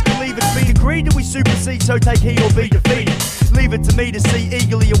needed, you best believe it's been agreed that we supersede, so take heed or be defeated. Leave it to me to see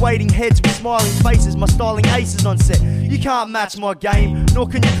eagerly awaiting heads with smiling faces, my styling aces on set. You can't match my game, nor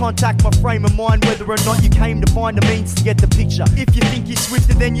can you contact my frame of mind, whether or not you came to find a means to get the picture. If you think you're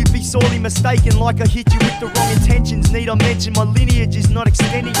swifter, then you'd be sorely mistaken, like I hit you with the wrong intentions. Need I mention my lineage is not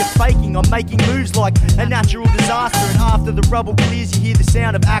extending, you're faking. I'm making moves like a natural disaster, and after the rubble clears, you hear the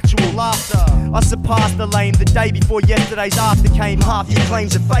sound of actual laughter. I surpassed the lame, the day before yesterday's after came. Half your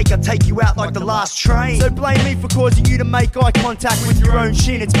claims are fake, I take you out like the last train. So blame me for causing you to make eye contact with your own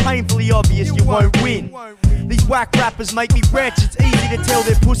shin. It's painfully obvious you won't win. These whack rappers make me wretch. It's easy to tell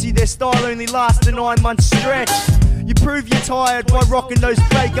their pussy their style only lasts a 9 month stretch. You prove you're tired by rocking those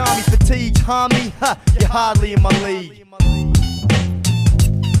fake army fatigues. Harm me, ha, you're hardly in my league.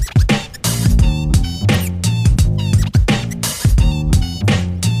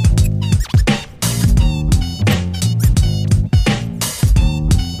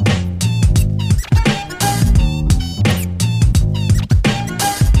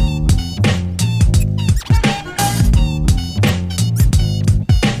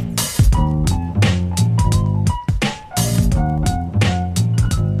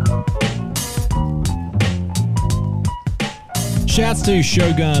 Shouts to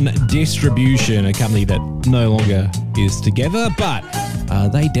Shogun Distribution, a company that no longer is together, but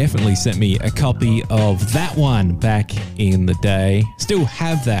they definitely sent me a copy of that one back in the day. Still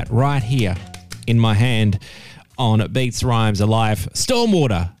have that right here in my hand on Beats Rhymes Alive,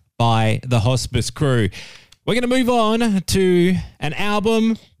 Stormwater by the Hospice Crew. We're going to move on to an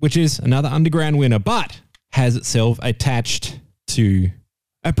album which is another underground winner, but has itself attached to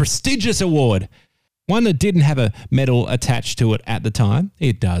a prestigious award. One that didn't have a medal attached to it at the time.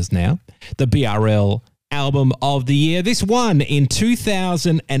 It does now. The BRL Album of the Year. This won in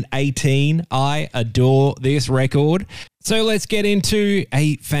 2018. I adore this record. So let's get into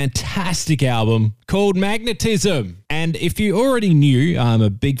a fantastic album called Magnetism. And if you already knew, I'm a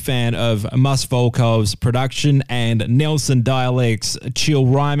big fan of Mus Volkov's production and Nelson Dialect's chill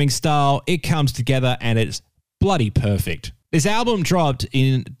rhyming style. It comes together and it's bloody perfect. This album dropped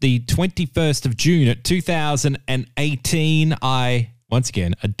in the 21st of June 2018. I once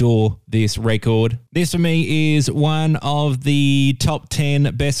again, adore this record. This for me is one of the top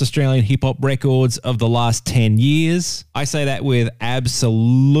 10 best Australian hip-hop records of the last 10 years. I say that with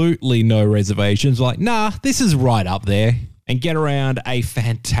absolutely no reservations. Like, nah, this is right up there. And Get Around, a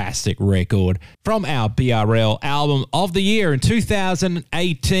fantastic record from our BRL album of the year in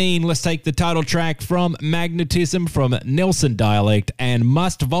 2018. Let's take the title track from Magnetism from Nelson Dialect and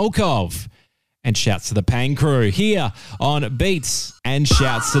Must Volkov. And shouts to the Pain Crew here on Beats. And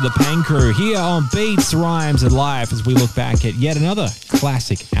shouts to the Pain Crew here on Beats, Rhymes and Life as we look back at yet another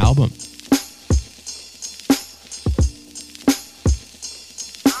classic album.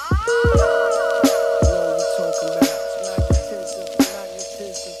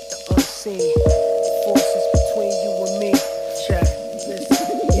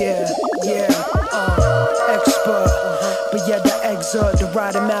 The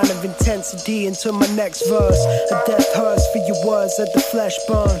right amount of intensity into my next verse. A death hearse for your words, let the flesh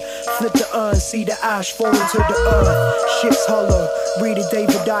burn. Flip the urn, see the ash fall into the earth. Shit's hollow, read a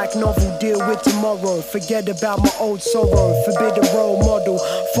David Icke novel, deal with tomorrow. Forget about my old sorrow, forbidden role model.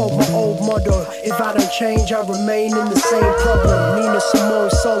 Fold my old motto, if I don't change I remain in the same problem. Nina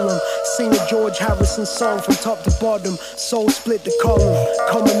Simone solemn, sing a George Harrison song from top to bottom. Soul split the column,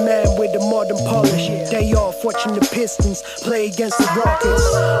 common man with a modern polish. Day off watching the Pistons play against the Rockets.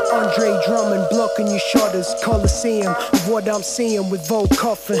 Andre Drummond blocking your shutters. Coliseum of what I'm seeing with Vol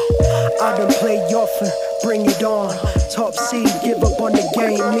Coffin. I don't play often, bring it on. Top seed, give up on the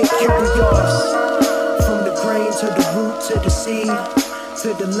game, Nick Kyrgios. From the grain to the root to the seed,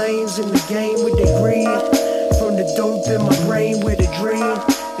 to the lanes in the game with their greed. From the dope in my brain with a dream,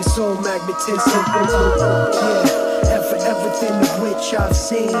 it's all magnetism. Yeah, and for everything of which I've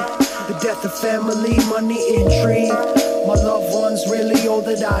seen, the death of family, money, intrigue. My loved ones really all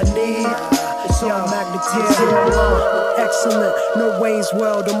that I need. It's all magnetism. Excellent, no Wayne's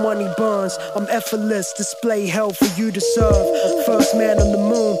World, the money burns. I'm effortless, display hell for you to serve. First man on the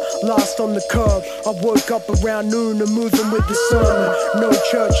moon, lost on the curb. I woke up around noon and moving with the sun. No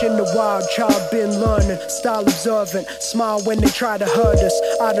church in the wild, child been learning. Style observant, smile when they try to hurt us.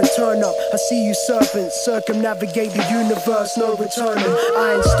 I don't turn up, I see you serpent. Circumnavigate the universe, no returning.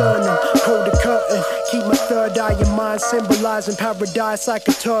 Iron sterning, hold the curtain. Keep my third eye in mind, symbolizing paradise like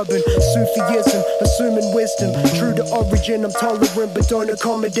a turban. Sufism, assuming wisdom. True to origin, I'm tolerant, but don't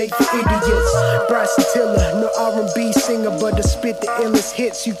accommodate for idiots. Bryson Tiller, no R&B singer, but I spit the illest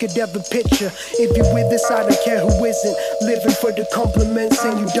hits you could ever picture. If you're with us, I don't care who isn't. Living for the compliments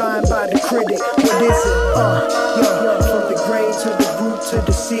and you dying by the critic. What is it? From the grain to the root to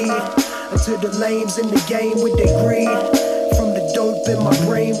the seed, and to the lames in the game with their greed. From the dope in my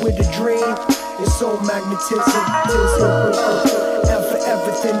brain with a dream, it's all magnetism. And for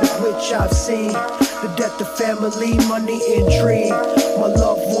everything of which I've seen, the death of family, money, intrigue. My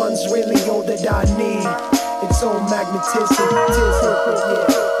loved ones really all that I need. It's all magnetism. Yeah,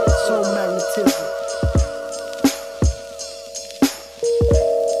 it's all magnetism.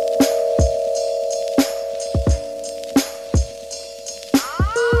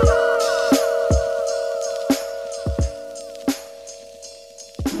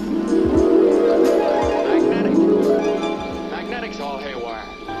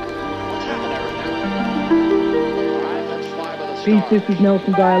 Peace, this is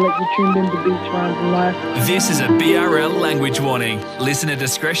Nelson Dialect. You're tuned in to Beats, Rhymes and Life. This is a BRL language warning. Listener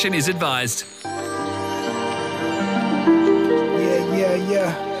discretion is advised.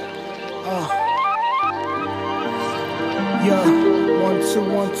 Yeah, 1 2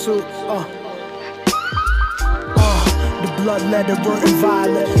 1 2. The bloodletter wrote in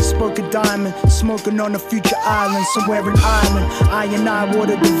violet, spoke a diamond, smoking on a future island, somewhere in Ireland. I and I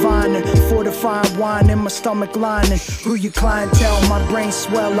water divining, fortifying wine in my stomach lining. Who your clientele, my brain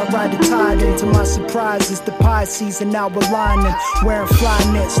swell, I ride the tide into my surprises. The pie season now aligning, wearing fly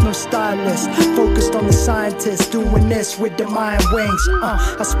knits, no stylist, focused on the scientists, doing this with the iron wings.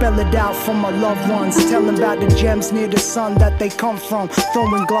 I spell it out for my loved ones, telling about the gems near the sun that they come from,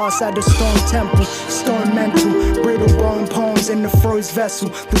 throwing glass at a stone temple, stone mental, brittle bone poems in the froze vessel.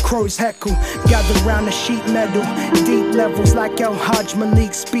 The crows heckle, gather round the sheet metal. Deep levels like El Hajj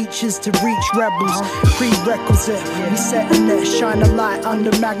Malik's speeches to reach rebels. Prerequisite, we setting it, shine a light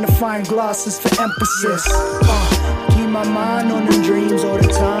under magnifying glasses for emphasis. Keep my mind on them dreams all the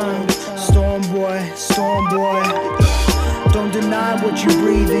time. Storm boy, don't deny what you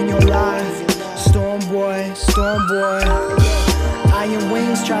breathe in your life. Storm boy, iron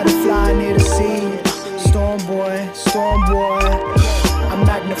wings try to fly near the sea. Storm boy, I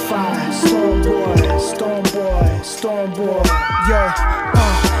magnify. Storm boy, yo,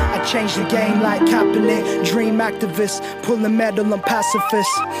 I I changed the game like Kaepernick. Dream activist, pulling medal, I'm pacifist.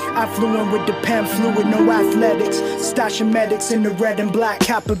 Affluent with the pen fluid, no athletics. Stashing medics in the red and black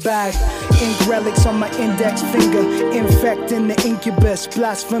Kappa bag. Ink relics on my index finger, infecting the incubus,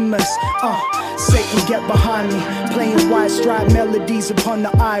 blasphemous. Satan get behind me, playing wide stride melodies upon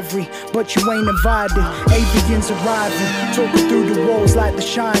the ivory. But you ain't invited, avians arriving, talking through the walls like The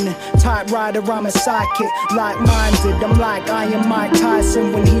Shining. Type rider, I'm a sidekick, like-minded. I'm like Iron Mike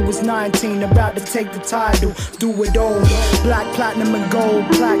Tyson when he was 19, about to take the title. Do it all, black, platinum and gold,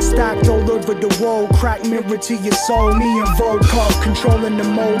 plaque stacked all over the wall. Crack mirror to your soul, me and Volkov controlling the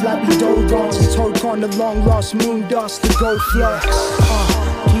mode like we Dogons. Toke on the long lost moon dust, the gold flux.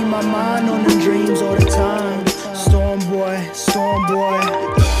 Keep my mind on them dreams all the time. Storm boy,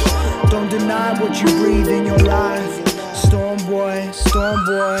 don't deny what you breathe in your life. Storm boy,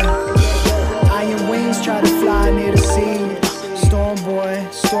 iron wings try to fly near the sea. Storm boy,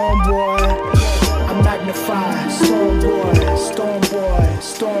 I magnify. Storm boy.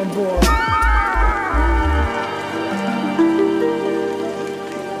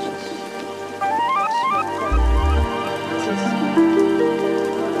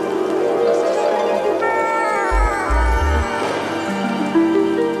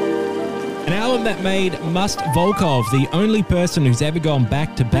 An album that made Must Volkov the only person who's ever gone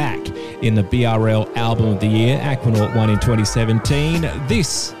back-to-back in the BRL Album of the Year. Aquanaut won in 2017.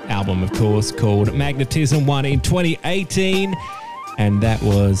 This album, of course, called Magnetism, won in 2018. And that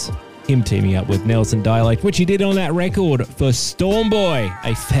was him teaming up with Nelson Dialect, which he did on that record for Storm Boy.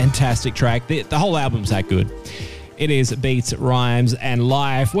 A fantastic track. The whole album's that good. It is Beats, Rhymes, and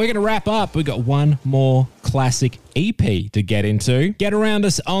Life. We're going to wrap up. We've got one more classic EP to get into. Get around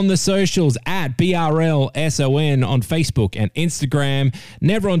us on the socials at BRLSON on Facebook and Instagram.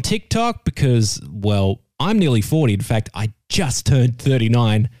 Never on TikTok because, well, I'm nearly 40. In fact, I just turned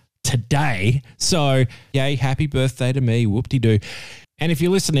 39 today. So, yay, happy birthday to me. Whoop-de-doo. And if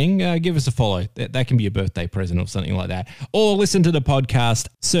you're listening, give us a follow. That can be a birthday present or something like that. Or listen to the podcast.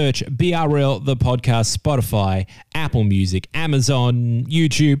 Search BRL, the podcast, Spotify, Apple Music, Amazon,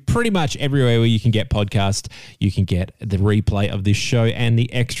 YouTube, pretty much everywhere where you can get podcasts. You can get the replay of this show and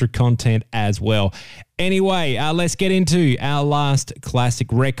the extra content as well. Anyway, let's get into our last classic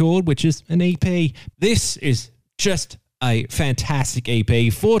record, which is an EP. This is just a fantastic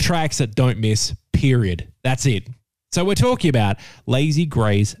EP. 4 tracks that don't miss, period. That's it. So we're talking about Lazy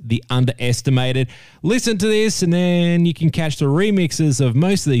Grey's The Underestimated. Listen to this and then you can catch the remixes of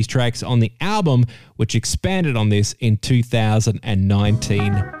most of these tracks on the album, which expanded on this in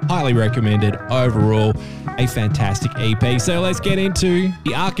 2019. Highly recommended overall. A fantastic EP. So let's get into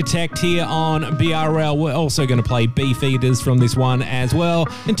The Architect here on BRL. We're also going to play Beefeaters from this one as well.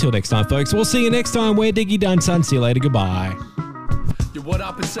 Until next time, folks. We'll see you next time. We're Diggy Done, son. See you later. Goodbye. Yo, what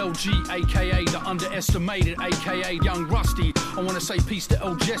up, it's LG, aka The Underestimated, aka Young Rusty. I want to say peace to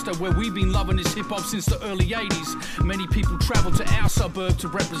El Jester, where we've been loving this hip-hop since the early 80s. Many people travel to our suburb to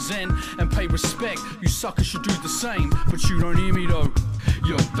represent and pay respect. You suckers should do the same, but you don't hear me though.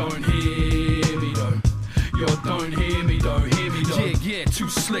 You don't hear me though. You don't hear me though, hear me though. Yeah, too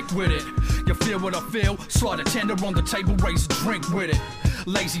slick with it. You feel what I feel? Slide a tender on the table, raise a drink with it.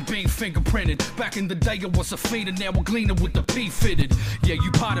 Lazy being fingerprinted. Back in the day I was a feeder, now a gleaner with the P fitted. Yeah,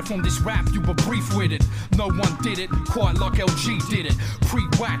 you parted from this rap, you were brief with it. No one did it, quite like LG did it.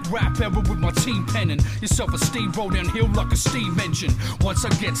 Pre-whack rap era with my team penning. Your self-esteem roll downhill like a steam engine. Once I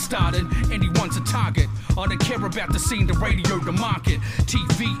get started, anyone's a target. I don't care about the scene, the radio, the market.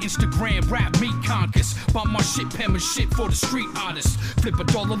 TV, Instagram, rap, me conquers. Bought my shit, penmanship for the street artists. Flip a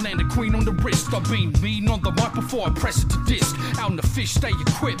dollar, land a queen on the wrist. I've been mean on the mic before I press it to disc. Out in the fish, stay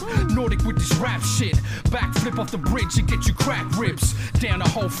equipped. Nordic with this rap shit. Backflip off the bridge and get you crack ribs. Down a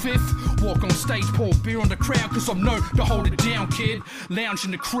whole fifth. Walk on stage, pour beer on the crowd, cause I'm known to hold it down, kid. Lounge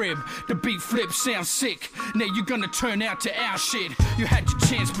in the crib. The beat flip sounds sick. Now you're gonna turn out to our shit. You had your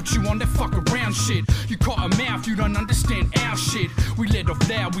chance, but you on that fuck around shit. You caught a mouth, you don't understand our shit. We let off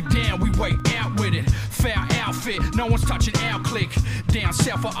loud, we down, we wait out with it. Foul outfit, no one's touching our click. Down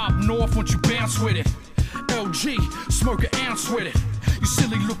south or up north, once you bounce with it. LG, smoke an ounce with it. You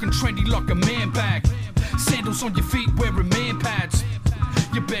silly looking trendy like a man bag. Sandals on your feet wearing man pads.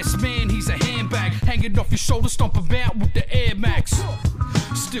 Your best man, he's a handbag. Hanging off your shoulder, stomp about with the Air Max.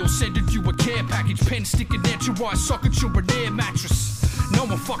 Still sending you a care package. Pen sticking at your eye socket, you're an air mattress. No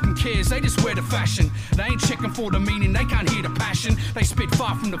one fucking cares, they just wear the fashion. They ain't checking for the meaning, they can't hear the passion. They spit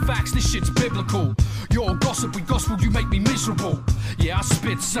far from the facts, this shit's biblical. You're gossipy gospel, you make me miserable. Yeah, I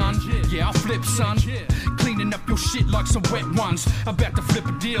spit, son, yeah, I flip, son. Cleaning up your shit like some wet ones. About to flip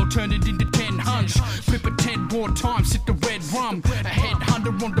a deal, turn it into 10 hunch. Flip a 10 more times, sit the red rum. A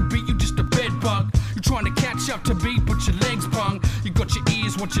headhunter on the beat, you just a bed bug. You're trying to catch up to beat, but your legs bung. You got your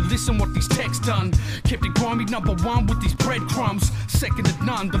ears, want you listen what these texts done. Kept it grimy, number one with these breadcrumbs. Second to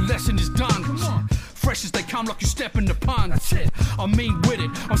none, the lesson is done. Fresh as they come, like you step in the pond. That's it. I mean with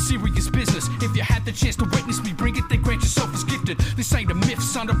it, I'm serious business. If you had the chance to witness me bring it, then grant yourself as gifted. This ain't a myth,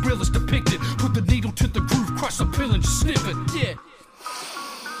 son, the real is depicted. Put the needle to the groove, crush the pill and just sniff it, yeah.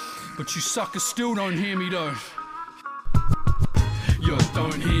 But you suckers still don't hear me though. You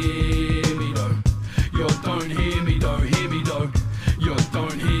don't hear me though. You don't hear me though, hear me though. You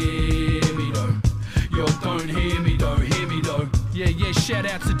don't hear me though. You don't hear me though, hear me though. Yeah, shout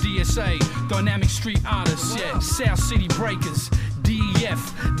out to DSA, Dynamic Street Artists, yeah, South City Breakers,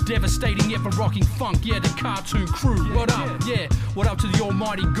 DEF, Devastating Ever Rocking Funk, yeah, the cartoon crew, what up, yeah, what up to the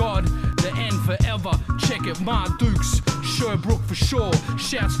almighty God, the end forever, check it, Dukes, Sherbrooke for sure,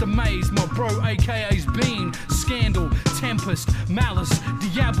 shouts to Maze, my bro AKA's Bean, Scandal, Tempest, Malice,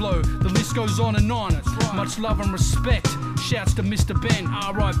 Diablo, the list goes on and on, much love and respect, shouts to Mr. Ben,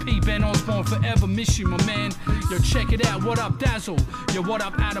 R.I.P. Ben Osborne, forever miss you, my man, yo, check it out, what up Dazzle, yo, what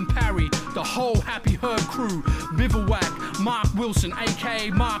up Adam Parry, the whole Happy Herb crew, Bivouac, Mark Wilson, aka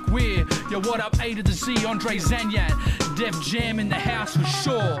Mark Weir, yo, what up A to the Z, Andre Zanyat, Def Jam in the house for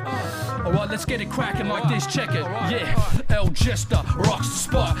sure. Alright, let's get it cracking like this, check it, yeah, El Jester rocks the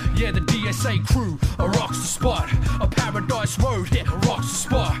spot, yeah, the DSA crew rocks the spot, a Paradise Road, yeah, rocks the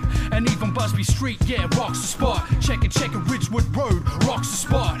spot, and even Busby Street, yeah, rocks the spot, check it, Ridgewood Road, rocks the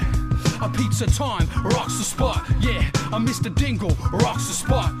spot. A Pizza Time rocks the spot, yeah. A Mr. Dingle rocks the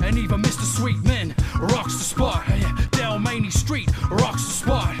spot, and even Mr. Sweetman rocks the spot, yeah. Dalmany Street rocks the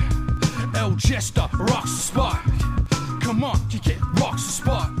spot, El Jester rocks the spot. Come on, you get rocks the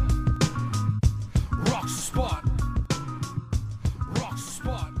spot, rocks the spot, rocks the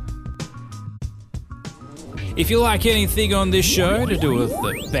spot. If you like anything on this show to do with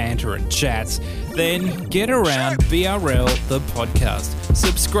the banter and chats, then get around BRL the podcast.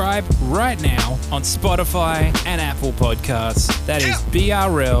 Subscribe right now on Spotify and Apple Podcasts. That is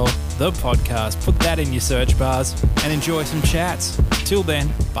BRL the podcast. Put that in your search bars and enjoy some chats. Till then,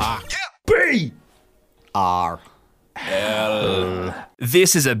 bye. BRL.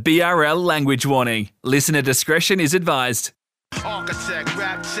 This is a BRL language warning. Listener discretion is advised. Architect,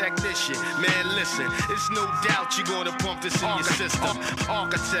 rap technician, man listen, it's no doubt you're gonna pump this in your system.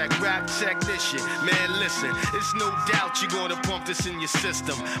 Architect, rap technician, man listen, it's no doubt you're gonna pump this in your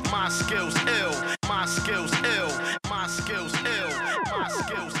system. My skills ill, my skills ill, my skills ill, my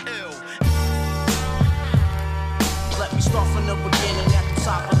skills ill. Let me start from the beginning at the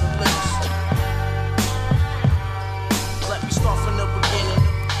top of the list. Let me start from the beginning.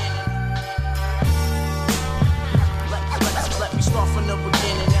 Let me start from the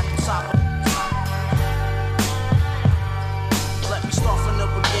beginning at the top. Let me start from the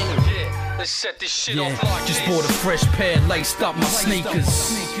beginning. Yeah, let's set this shit off like just bought a fresh pair, laced up my sneakers.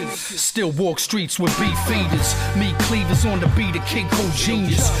 Still walk streets with beef feeders. Meat cleavers on the beat, a kid called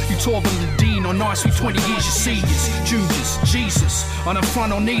Genius. You taller than Dean on ice, we 20 years your seniors. Juniors, Jesus, on the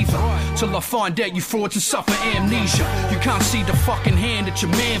front on either. Till I find out you frauds and suffer amnesia. You can't see the fucking hand that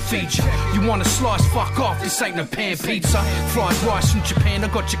your man feature. You want a slice, fuck off, this ain't no pan pizza. Fried rice from Japan, I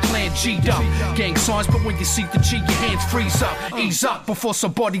got your clan G'd up. Gang signs, but when you see the G, your hands freeze up. Ease up before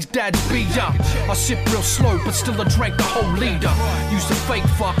somebody's dad's beat up. I sip real slow, but still I drank the whole liter. Use the fake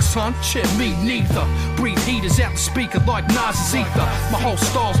fuck, son, shit, me neither. Breathe heaters out the speaker like Nas's ether. My whole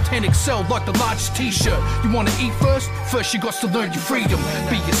style's 10XL like the largest t-shirt. You wanna eat first? First you got to learn your freedom.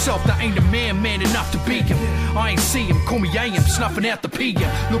 Be yourself, there ain't a man enough to beat him. I ain't see him, call me AM, snuffing out the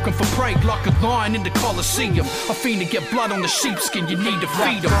PM. Looking for prey like a lion in the Coliseum. I fiend to get blood on the sheepskin, you need to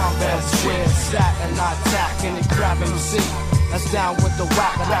feed him. Combat's where it's at and I attack and it grab MC. That's down with the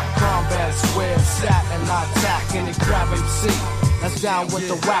whack. Rap combat's where it's at and I attack and it grab MC. That's down with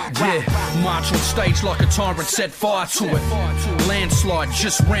the whack. Yeah, march on stage like a tyrant, set fire to it. Landslide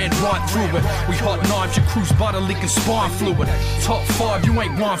just ran right through it. We hot knives, your crew's butter leaking spine fluid. Top 5, you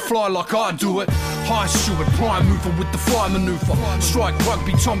ain't one fly like I do it. High steward, prime mover with the fly maneuver. Strike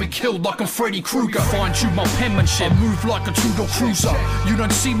rugby, Tommy killed like I'm Freddy Krueger. Find you my penmanship, I move like a two-door cruiser. You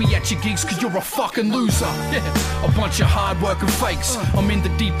don't see me at your gigs cause you're a fucking loser. Yeah, a bunch of hard-working fakes. I'm in the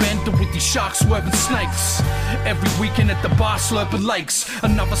deep end with these sharks swerving snakes. Every weekend at the bar slurping lakes.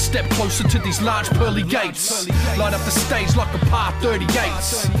 Another step closer to these large pearly gates. Light up the stage like a par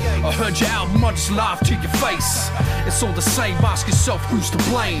 38s. I heard your album, I just laughed to your face. It's all the same, ask yourself who's to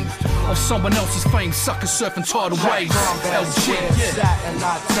blame. On someone else's fame, sucker surfing tidal waves. LG, Sat and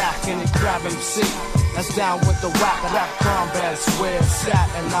not attacking and grab MC. That's down with the whack. Rap combat swear. Sat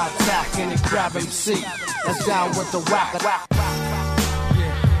and not attacking and grab MC. That's down with the whack.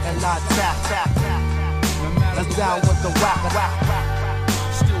 And not attack. That's down with the whack.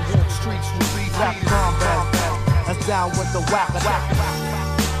 Still walk streets with beef. Rap combat. That's down with the whack.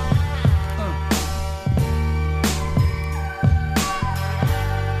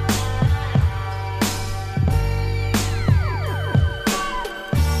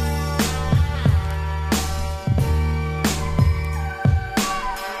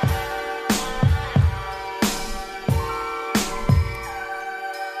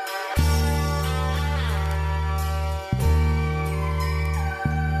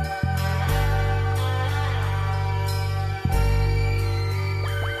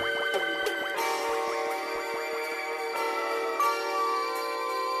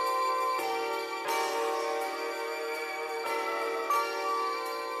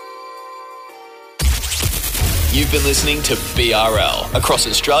 You've been listening to BRL across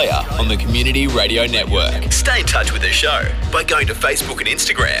Australia on the Community Radio Network. Stay in touch with the show by going to Facebook and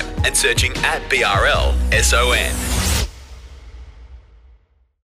Instagram and searching @BRLSON.